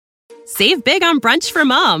Save big on brunch for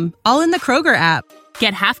mom, all in the Kroger app.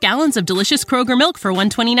 Get half gallons of delicious Kroger milk for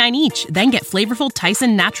 $1.29 each. Then get flavorful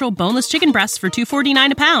Tyson natural boneless chicken breasts for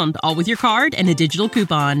 $2.49 a pound, all with your card and a digital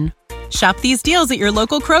coupon. Shop these deals at your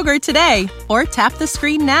local Kroger today, or tap the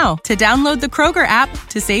screen now to download the Kroger app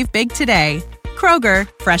to save big today. Kroger,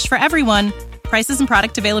 fresh for everyone. Prices and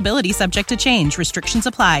product availability subject to change. Restrictions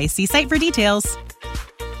apply. See site for details.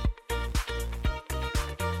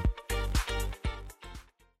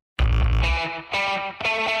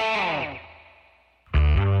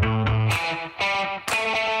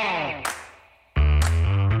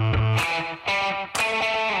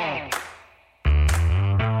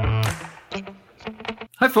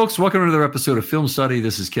 Hi, folks. Welcome to another episode of Film Study.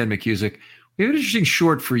 This is Ken McCusick. We have an interesting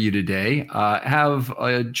short for you today. Have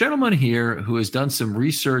a gentleman here who has done some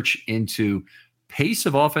research into pace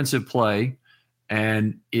of offensive play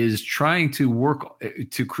and is trying to work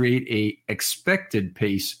to create a expected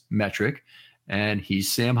pace metric. And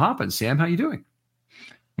he's Sam Hoppin. Sam, how you doing?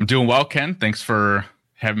 I'm doing well, Ken. Thanks for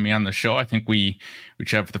having me on the show. I think we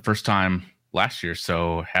chatted for the first time last year,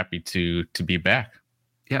 so happy to be back.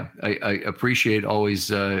 Yeah, I appreciate always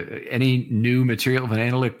any new material of an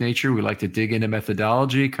analytic nature. We like to dig into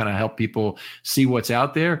methodology, kind of help people see what's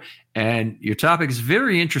out there. And your topic is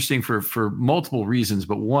very interesting for multiple reasons.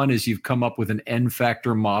 But one is you've come up with an N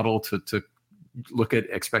factor model to look at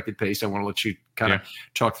expected pace. I want to let you kind of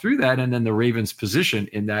talk through that. And then the Ravens' position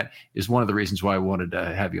in that is one of the reasons why I wanted to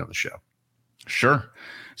have you on the show. Sure.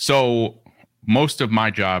 So most of my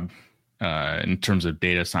job in terms of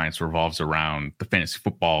data science revolves around the fantasy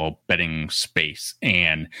football betting space.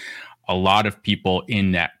 And a lot of people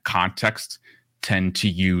in that context tend to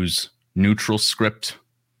use neutral script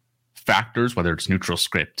factors, whether it's neutral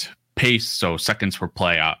script pace, so seconds per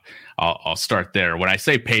play. I'll start there. When I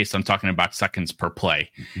say pace, I'm talking about seconds per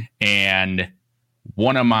play. Mm-hmm. And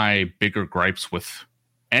one of my bigger gripes with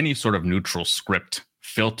any sort of neutral script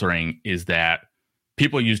filtering is that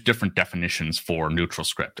people use different definitions for neutral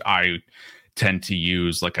script. I tend to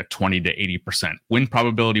use like a 20 to 80% win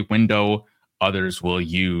probability window. Others will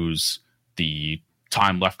use the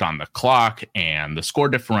time left on the clock and the score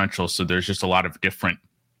differential. So there's just a lot of different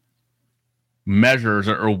measures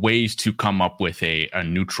or ways to come up with a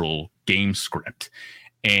neutral game script.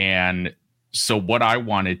 And so what I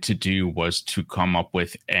wanted to do was to come up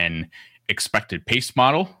with an expected pace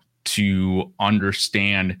model to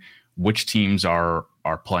understand which teams are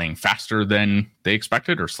playing faster than they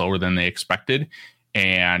expected or slower than they expected.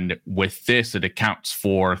 And with this, it accounts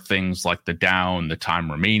for things like the down, the time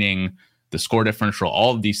remaining, the score differential,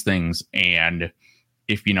 all of these things. And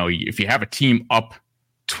if you have a team up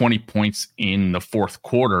 20 points in the fourth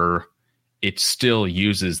quarter, it still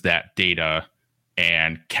uses that data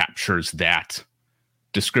and captures that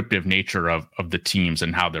descriptive nature of the teams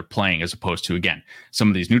and how they're playing, as opposed to, again, some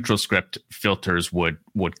of these neutral script filters would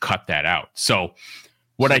cut that out. So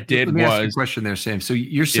what I did was... Let me ask you a question there, Sam. So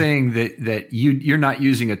you're saying that you're not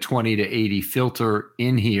using a 20 to 80 filter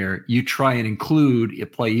in here. You try and include a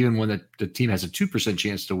play even when the team has a 2%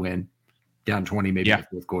 chance to win, down 20 maybe in the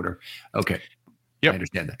fourth quarter. Okay. Yep. I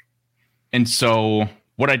understand that. And so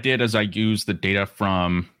what I did is I used the data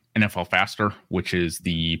from NFL Faster, which is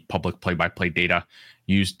the public play-by-play data,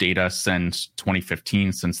 used data since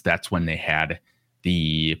 2015, since that's when they had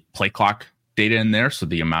the play clock data in there. So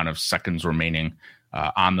the amount of seconds remaining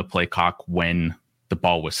on the play clock when the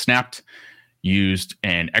ball was snapped. Used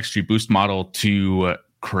an XGBoost model to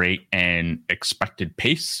create an expected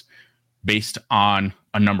pace based on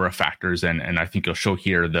a number of factors. And I think you'll show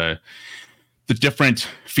here the different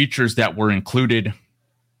features that were included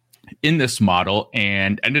in this model,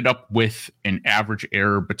 and ended up with an average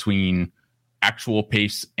error between actual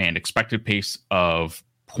pace and expected pace of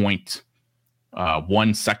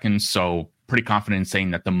 0.1 seconds. So pretty confident in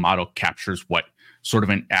saying that the model captures what sort of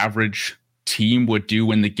an average team would do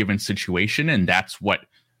in the given situation. And that's what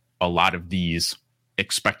a lot of these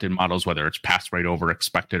expected models, whether it's pass rate over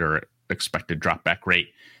expected or expected drop back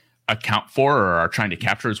rate, account for or are trying to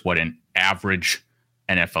capture, is what an average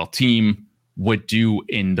NFL team would do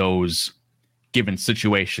in those given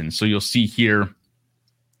situations. So you'll see here,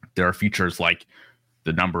 there are features like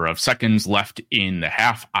the number of seconds left in the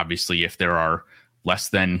half. Obviously, if there are less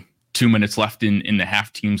than 2 minutes left in the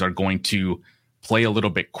half, teams are going to play a little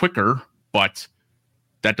bit quicker, but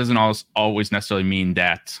that doesn't always necessarily mean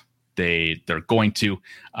that they're going to.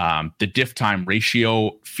 The diff time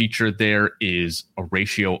ratio feature there is a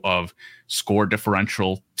ratio of score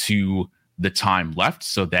differential to the time left.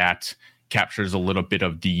 So that captures a little bit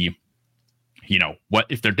of the, what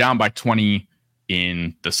if they're down by 20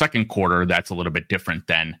 in the second quarter, that's a little bit different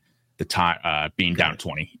than the time being down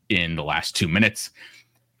 20 in the last 2 minutes.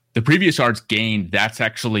 The previous yards gained, that's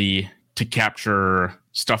actually to capture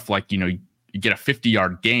stuff like, you get a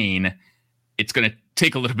 50-yard gain. It's going to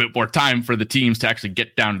take a little bit more time for the teams to actually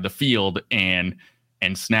get down to the field and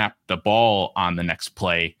snap the ball on the next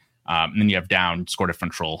play. And then you have down, score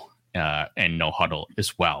differential, and no huddle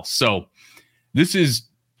as well. So this is,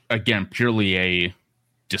 again, purely a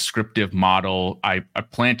descriptive model. I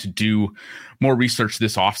plan to do more research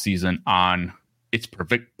this offseason on its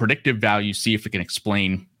predictive value, see if it can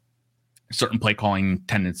explain certain play calling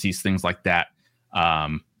tendencies, things like that.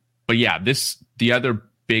 But yeah, the other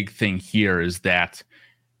big thing here is that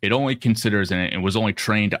it only considers, and it was only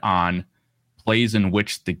trained on plays in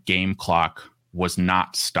which the game clock was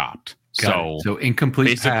not stopped. So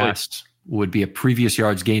incomplete pass would be a previous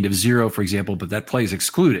yards gained of 0, for example, but that play is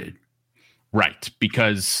excluded. Right.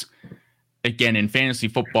 Because again, in fantasy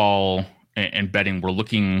football and betting, we're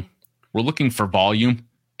looking for volume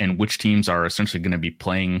and which teams are essentially going to be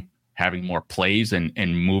having more plays and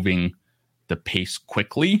moving the pace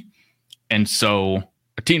quickly. And so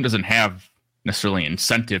a team doesn't have necessarily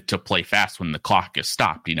incentive to play fast when the clock is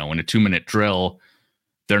stopped. In a 2-minute drill,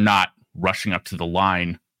 they're not rushing up to the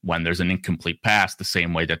line when there's an incomplete pass the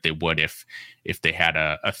same way that they would if they had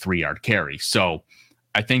a 3-yard carry. So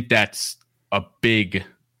I think that's a big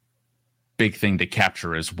thing to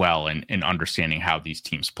capture as well in understanding how these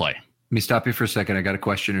teams play. Let me stop you for a second. I got a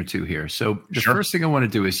question or two here. So the first thing I want to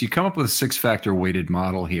do is you come up with a 6-factor weighted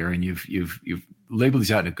model here, and you've labeled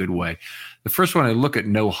these out in a good way. The first one, I look at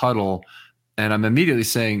no huddle, and I'm immediately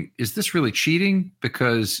saying, is this really cheating?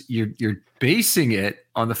 Because you're basing it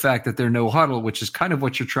on the fact that they're no huddle, which is kind of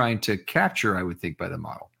what you're trying to capture, I would think, by the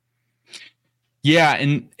model. Yeah,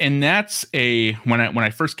 and that's when I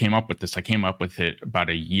first came up with this, I came up with it about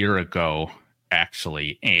a year ago,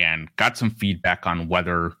 actually, and got some feedback on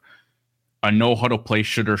whether a no huddle play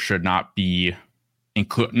should or should not be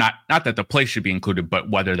included. Not that the play should be included, but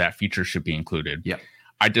whether that feature should be included. Yeah,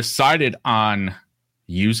 I decided on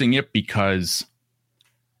using it because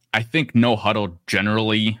I think no huddle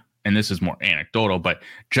generally, and this is more anecdotal, but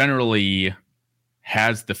generally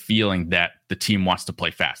has the feeling that the team wants to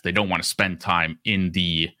play fast. They don't want to spend time in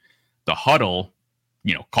the huddle,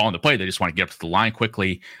 calling the play. They just want to get up to the line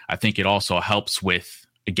quickly. I think it also helps with,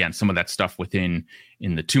 again, some of that stuff in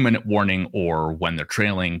the 2-minute warning or when they're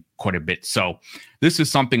trailing quite a bit. So this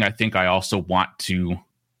is something I think I also want to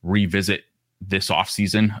revisit this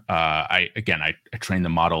offseason. I trained the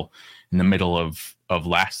model in the middle of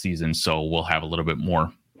last season, so we'll have a little bit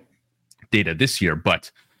more data this year, but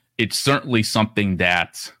it's certainly something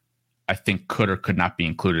that I think could or could not be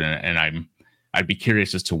included, and I'd be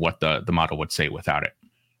curious as to what the model would say without it.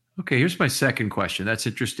 Okay, here's my second question. That's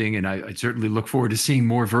interesting, and I certainly look forward to seeing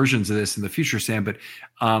more versions of this in the future, Sam. But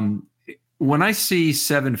when I see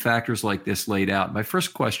 7 factors like this laid out, my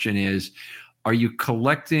first question is, are you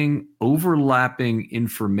collecting overlapping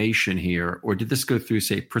information here, or did this go through,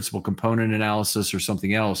 say, principal component analysis or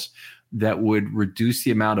something else that would reduce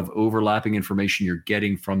the amount of overlapping information you're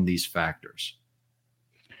getting from these factors?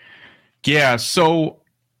 Yeah, so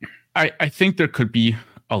I think there could be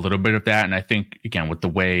a little bit of that. And I think, again, with the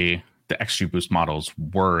way the XGBoost models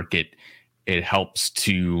work, it helps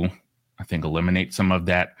to, I think, eliminate some of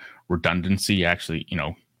that redundancy, actually,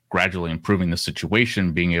 gradually improving the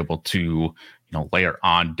situation, being able to, layer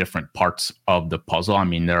on different parts of the puzzle. I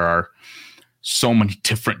mean, there are so many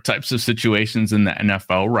different types of situations in the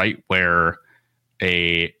NFL, right? Where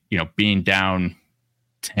being down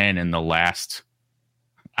 10 in the last,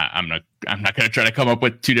 I'm not going to try to come up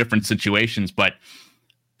with 2 different situations, but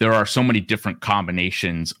there are so many different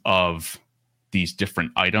combinations of these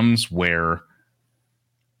different items where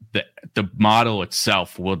the model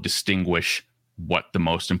itself will distinguish what the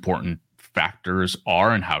most important factors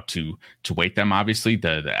are and how to weight them. Obviously,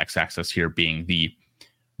 the x-axis here being the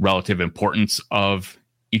relative importance of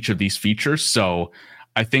each of these features. So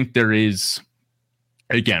I think there is,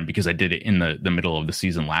 again, because I did it in the middle of the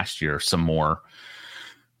season last year, some more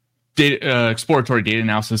data, exploratory data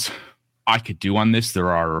analysis I could do on this. There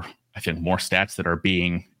are, I think, more stats that are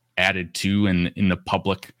being added to in the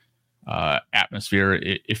public atmosphere,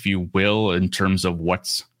 if you will, in terms of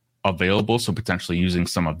what's available. So potentially using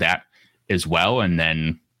some of that as well, and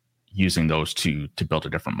then using those to build a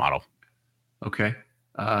different model. Okay.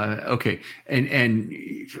 Okay.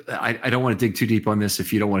 And I don't want to dig too deep on this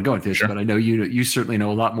if you don't want to go into this, but I know you certainly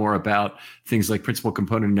know a lot more about things like principal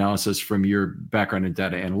component analysis from your background in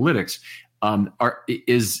data analytics.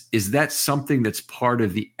 Is that something that's part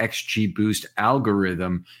of the XGBoost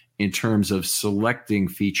algorithm in terms of selecting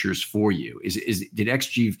features for you? Did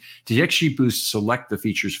XG Boost select the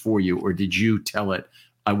features for you, or did you tell it,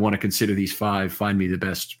 I want to consider these 5, find me the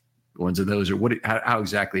best ones of those, or how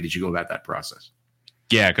exactly did you go about that process?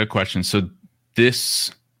 Yeah, good question. So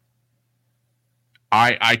this,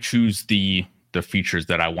 I choose the features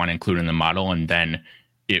that I want to include in the model, and then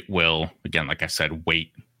it will, again, like I said,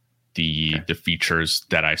 weight the features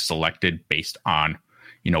that I selected based on,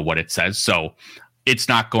 what it says. So it's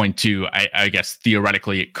not going to, I guess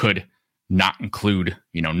theoretically it could not include,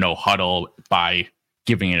 no huddle by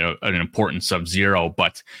giving it an importance of 0,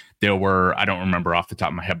 but there were, I don't remember off the top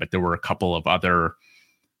of my head, but there were a couple of other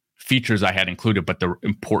features I had included, but the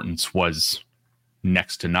importance was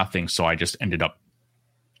next to nothing. So I just ended up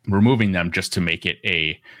removing them just to make it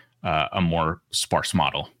a more sparse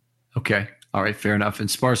model. Okay. All right. Fair enough.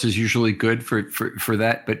 And sparse is usually good for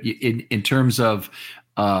that. But in terms of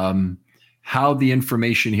how the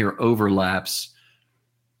information here overlaps,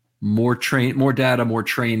 more data, more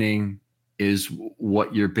training is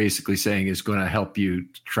what you're basically saying is going to help you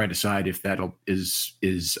try to decide if that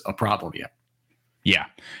is a problem yet. Yeah.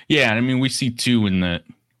 Yeah. I mean, we see too in the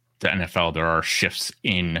NFL, there are shifts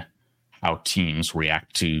in how teams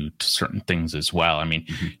react to certain things as well. I mean,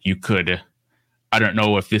 you could, I don't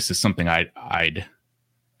know if this is something I'd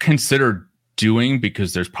consider doing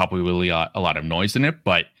because there's probably really a lot of noise in it,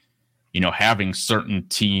 but having certain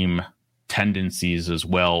team tendencies as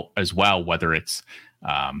well, whether it's,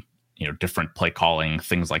 different play calling,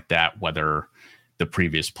 things like that, whether the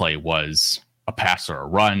previous play was a pass or a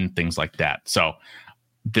run, things like that. So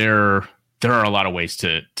there are a lot of ways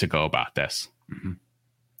to go about this. Mm-hmm.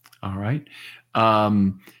 All right.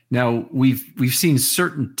 Now we've seen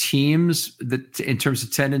certain teams that, in terms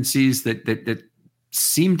of tendencies, that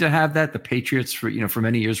seem to have that. The Patriots, for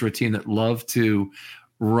many years, were a team that loved to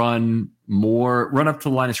run up to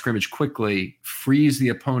the line of scrimmage quickly, freeze the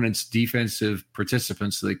opponent's defensive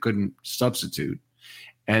participants so they couldn't substitute,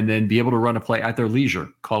 and then be able to run a play at their leisure,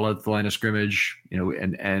 call out the line of scrimmage,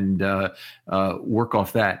 and work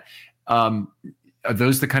off that. Are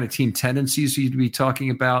those the kind of team tendencies you'd be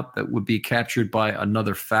talking about that would be captured by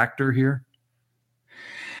another factor here?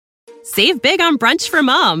 Save big on brunch for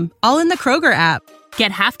mom, all in the Kroger app.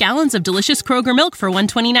 Get half gallons of delicious Kroger milk for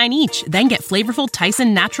 $1.29 each. Then get flavorful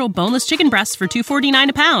Tyson natural boneless chicken breasts for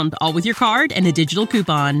 $2.49 a pound, all with your card and a digital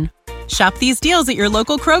coupon. Shop these deals at your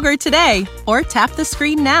local Kroger today, or tap the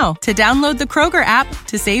screen now to download the Kroger app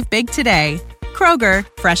to save big today. Kroger,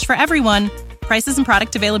 fresh for everyone. Prices and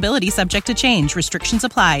product availability subject to change. Restrictions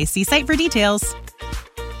apply. See site for details.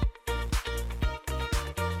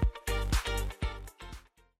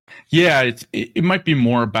 Yeah, it might be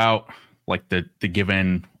more about like the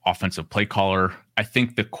given offensive play caller. I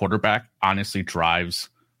think the quarterback honestly drives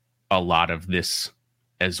a lot of this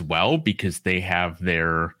as well because they have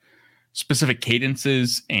their specific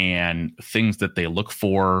cadences and things that they look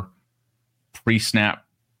for pre-snap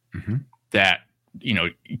that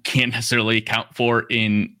you can't necessarily account for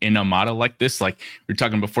in a model like this. Like we were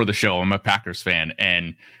talking before the show, I'm a Packers fan,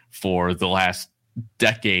 and for the last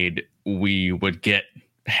decade we would get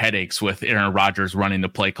headaches with Aaron Rodgers running the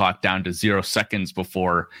play clock down to 0 seconds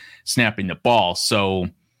before snapping the ball. So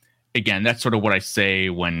again, that's sort of what I say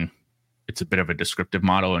when it's a bit of a descriptive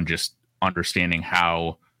model and just understanding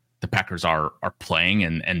how the Packers are playing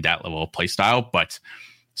and that level of play style. But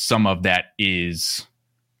some of that is,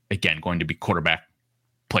 again, going to be quarterback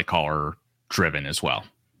play caller driven as well.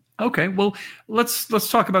 Okay, well, let's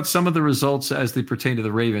talk about some of the results as they pertain to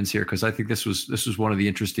the Ravens here, because I think this was one of the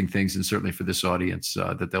interesting things, and certainly for this audience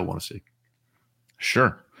that they'll want to see.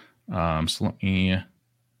 Sure. So let me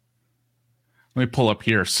pull up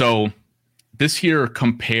here. So this here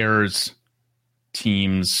compares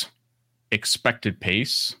teams' expected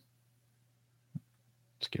pace.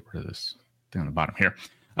 Let's get rid of this down the bottom here.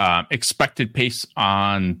 Expected pace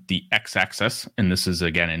on the x-axis, and this is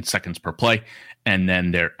again in seconds per play, and then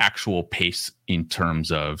their actual pace in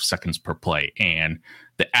terms of seconds per play. And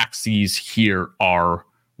the axes here are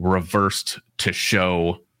reversed to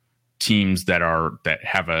show teams that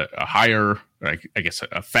have a higher, I guess,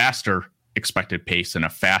 a faster expected pace and a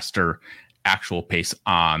faster actual pace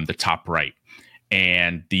on the top right.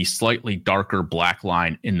 And the slightly darker black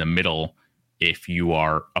line in the middle, if you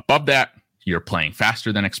are above that, you're playing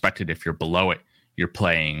faster than expected. If you're below it, you're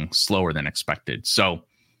playing slower than expected. So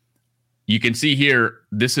you can see here,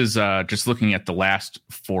 this is just looking at the last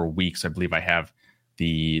 4 weeks. I believe I have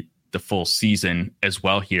the full season as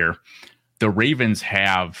well here. The Ravens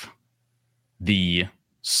have the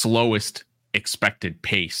slowest expected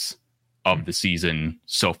pace of the season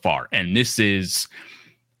so far. And this is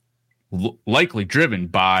likely driven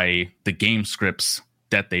by the game scripts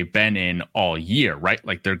that they've been in all year, right?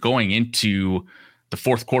 Like they're going into the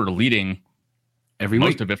fourth quarter leading every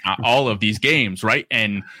most week, of, if not all of these games, right?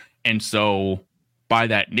 And so by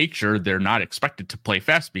that nature, they're not expected to play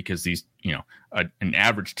fast because these, an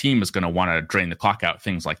average team is going to want to drain the clock out,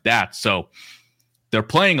 things like that. So they're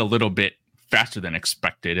playing a little bit faster than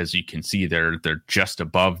expected. As you can see, they're just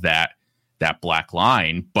above that black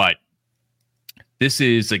line. But this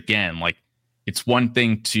is, again, like it's one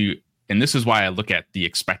thing to, and this is why I look at the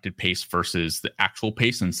expected pace versus the actual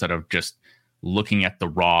pace instead of just looking at the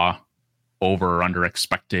raw over or under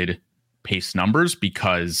expected pace numbers,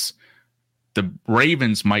 because the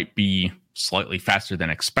Ravens might be slightly faster than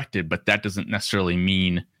expected, but that doesn't necessarily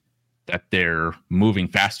mean that they're moving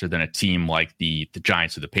faster than a team like the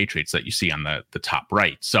Giants or the Patriots that you see on the top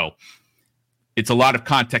right. So it's a lot of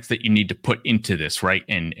context that you need to put into this, right?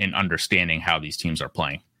 And understanding how these teams are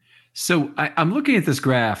playing. So I'm looking at this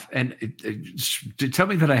graph, and tell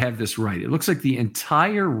me that I have this right. It looks like the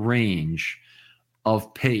entire range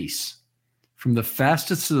of pace from the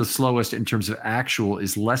fastest to the slowest in terms of actual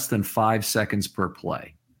is less than 5 seconds per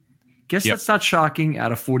play. Guess That's not shocking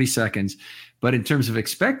out of 40 seconds. But in terms of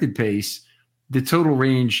expected pace, the total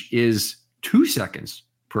range is 2 seconds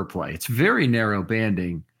per play. It's very narrow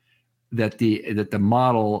banding that the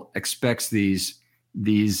model expects these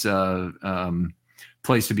plays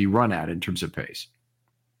to be run at in terms of pace.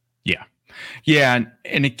 Yeah,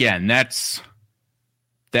 and again, that's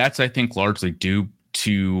I think largely due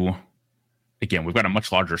to, again, we've got a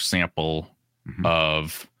much larger sample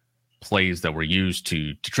of plays that were used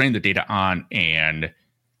to train the data on, and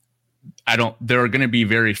there are going to be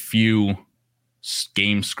very few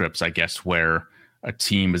game scripts, I guess, where a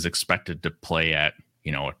team is expected to play at,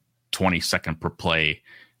 a 20-second per play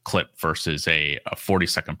clip versus a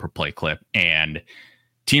 40-second per play clip. And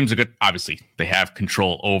teams are good. Obviously, they have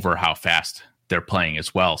control over how fast they're playing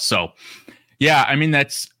as well. So, yeah, I mean,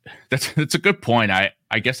 that's a good point. I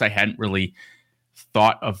guess I hadn't really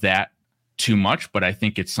thought of that too much, but I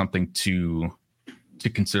think it's something to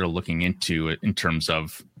consider looking into in terms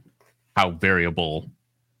of how variable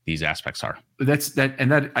these aspects are.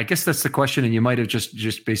 I guess that's the question, and you might have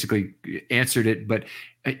just basically answered it. But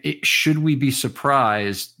should we be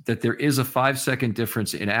surprised that there is a 5-second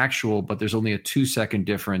difference in actual, but there's only a 2-second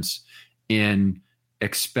difference in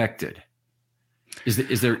expected?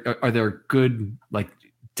 Are there good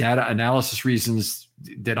data analysis reasons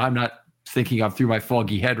that I'm not thinking of through my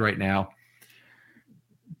foggy head right now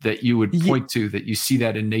that you would point to, that you see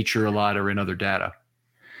that in nature a lot or in other data?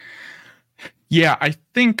 Yeah, I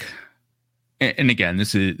think, and again,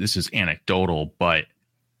 this is anecdotal, but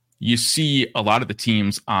you see a lot of the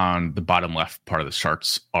teams on the bottom left part of the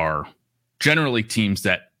charts are generally teams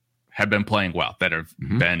that have been playing well, that have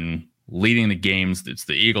been leading the games. It's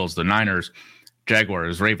the Eagles, the Niners,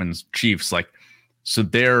 Jaguars, Ravens, Chiefs. So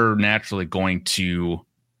they're naturally going to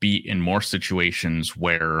be in more situations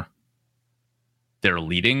where they're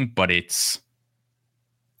leading, but it's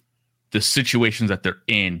the situations that they're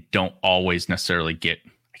in don't always necessarily get,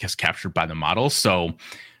 I guess, captured by the model. So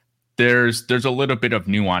there's a little bit of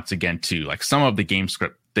nuance again too. Like some of the game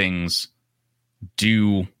script things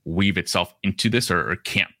do weave itself into this or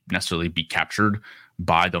can't necessarily be captured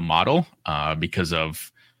by the model because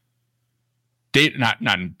of data,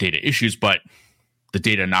 not data issues, but the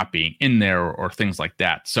data not being in there or things like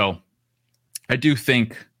that. So I do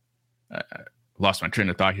think lost my train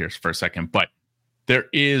of thought here for a second, but there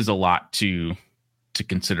is a lot to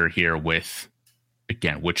consider here with,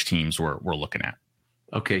 again, which teams we're looking at.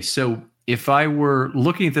 Okay, so if I were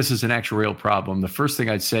looking at this as an actual real problem, the first thing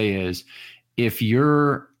I'd say is if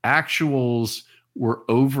your actuals were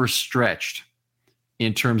overstretched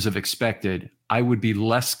in terms of expected, I would be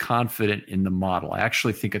less confident in the model. I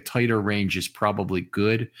actually think a tighter range is probably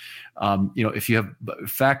good. If you have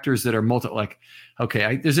factors that are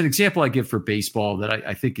there's an example I give for baseball that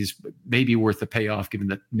I think is maybe worth the payoff given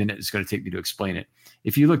the minute it's going to take me to explain it.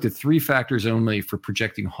 If you looked at 3 factors only for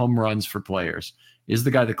projecting home runs for players, is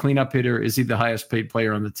the guy the cleanup hitter? Is he the highest paid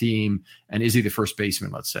player on the team? And is he the first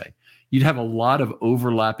baseman, let's say? You'd have a lot of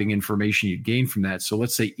overlapping information you'd gain from that. So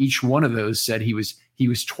let's say each one of those said he was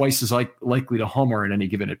twice as likely to homer at any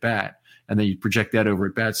given at bat. And then you project that over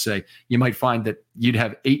at bat, say you might find that you'd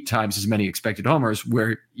have 8 times as many expected homers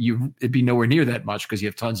where it'd be nowhere near that much because you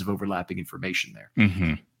have tons of overlapping information there.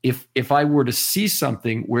 Mm-hmm. If I were to see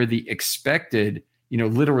something where the expected,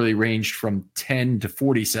 literally ranged from 10 to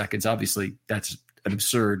 40 seconds, obviously that's an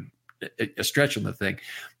absurd a stretch on the thing,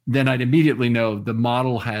 then I'd immediately know the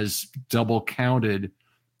model has double counted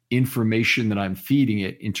information that I'm feeding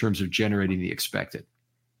it in terms of generating the expected.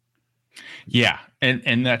 Yeah,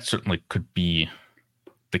 and that certainly could be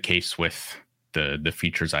the case with the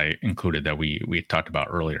features I included that we talked about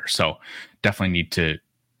earlier. So definitely need to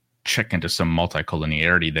check into some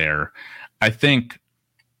multicollinearity there. I think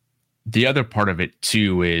the other part of it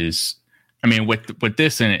too is, I mean, with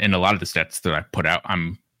this and a lot of the stats that I put out,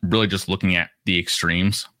 I'm really just looking at the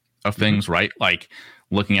extremes of things, right? Like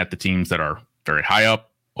looking at the teams that are very high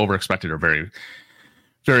up, over expected, or very,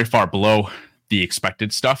 very far below the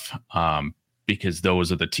expected stuff, because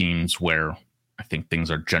those are the teams where I think things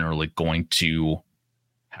are generally going to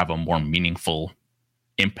have a more meaningful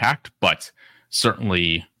impact. But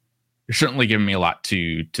certainly giving me a lot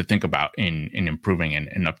to think about in improving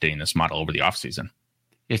and updating this model over the offseason.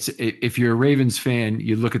 If you're a Ravens fan,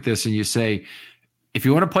 you look at this and you say, if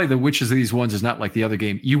you want to play the which of these ones is not like the other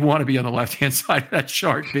game, you want to be on the left-hand side of that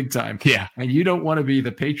chart big time. Yeah. And you don't want to be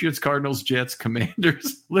the Patriots, Cardinals, Jets,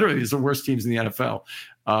 Commanders. Literally, these are the worst teams in the NFL.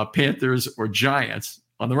 Panthers or Giants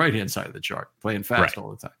on the right-hand side of the chart, playing fast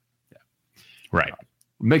all the time. Yeah. Right.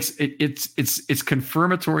 Makes it's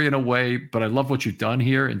confirmatory in a way, but I love what you've done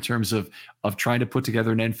here in terms of trying to put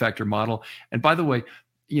together an N-factor model. And by the way,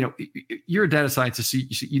 you know, you're a data scientist,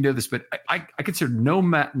 you know this, but I consider no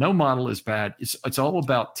model is bad. It's all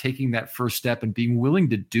about taking that first step and being willing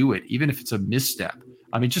to do it, even if it's a misstep.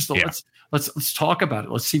 I mean, just let's talk about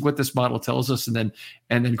it. Let's see what this model tells us, and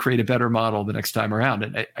then create a better model the next time around.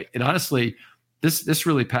 And honestly, this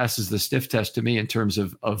really passes the sniff test to me in terms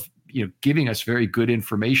of you know, giving us very good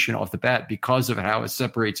information off the bat because of how it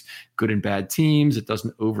separates good and bad teams. It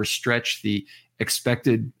doesn't overstretch the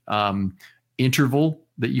expected interval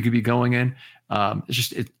that you could be going in. It's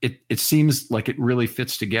just it seems like it really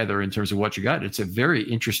fits together in terms of what you got. It's a very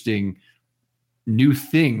interesting new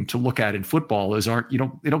thing to look at in football.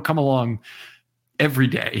 They don't come along every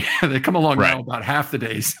day. They come along now about half the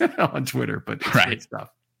days on Twitter, but it's great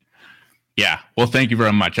stuff. Yeah. Well, thank you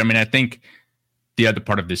very much. I mean, I think the other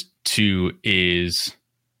part of this too is,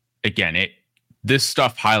 again, this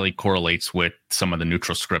stuff highly correlates with some of the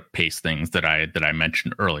neutral script pace things that I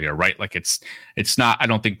mentioned earlier, right? Like it's not, I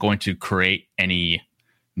don't think, going to create any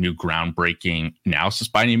new groundbreaking analysis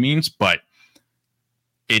by any means, but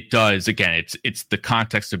it does, again, it's the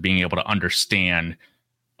context of being able to understand,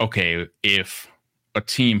 okay, if a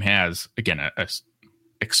team has, again, a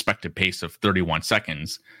expected pace of 31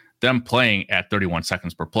 seconds, them playing at 31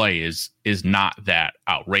 seconds per play is not that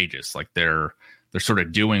outrageous. Like they're sort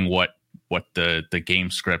of doing what the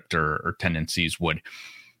game script or tendencies would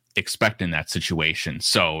expect in that situation.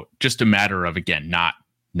 So just a matter of, again, not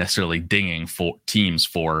necessarily dinging for teams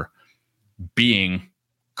for being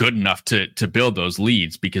good enough to build those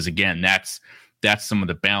leads, because again, that's some of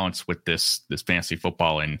the balance with this fantasy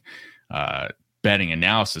football and betting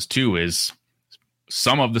analysis too, is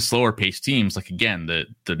some of the slower paced teams, like again,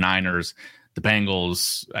 the Niners, the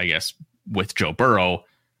Bengals, I guess with Joe Burrow,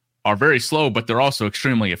 are very slow, but they're also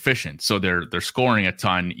extremely efficient. So they're scoring a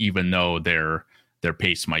ton, even though their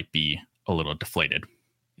pace might be a little deflated.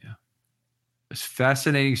 Yeah. It's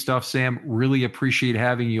fascinating stuff, Sam. Really appreciate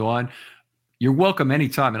having you on. You're welcome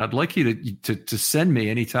anytime. And I'd like you to send me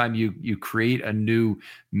anytime you create a new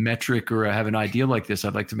metric or have an idea like this.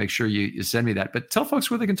 I'd like to make sure you send me that. But tell folks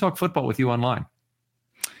where they can talk football with you online.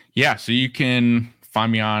 Yeah. So you can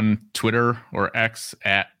find me on Twitter or X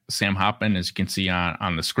at Sam Hoppin, as you can see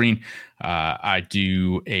on the screen. I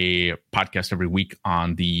do a podcast every week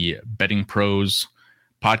on the Betting Pros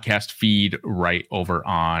podcast feed right over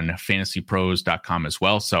on fantasypros.com as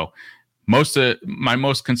well. So my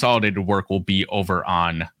most consolidated work will be over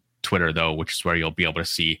on Twitter, though, which is where you'll be able to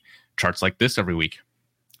see charts like this every week.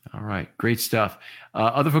 All right. Great stuff.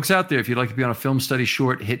 Other folks out there, if you'd like to be on a film study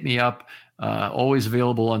short, hit me up. Always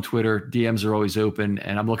available on Twitter. DMs are always open.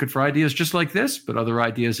 And I'm looking for ideas just like this, but other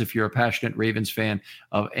ideas if you're a passionate Ravens fan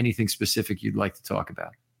of anything specific you'd like to talk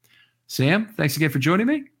about. Sam, thanks again for joining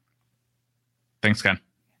me. Thanks, Ken.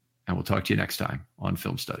 And we'll talk to you next time on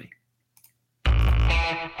Film Study.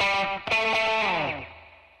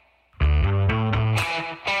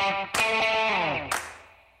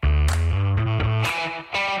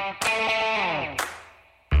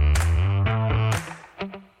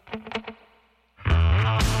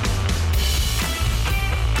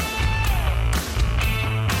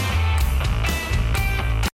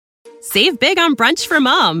 Save big on brunch for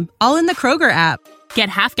mom, all in the Kroger app. Get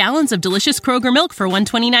half gallons of delicious Kroger milk for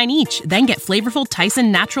 $1.29 each. Then get flavorful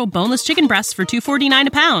Tyson natural boneless chicken breasts for $2.49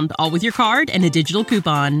 a pound, all with your card and a digital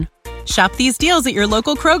coupon. Shop these deals at your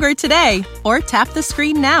local Kroger today, or tap the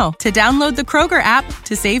screen now to download the Kroger app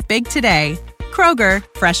to save big today. Kroger,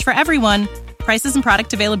 fresh for everyone. Prices and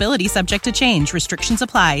product availability subject to change. Restrictions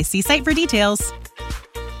apply. See site for details.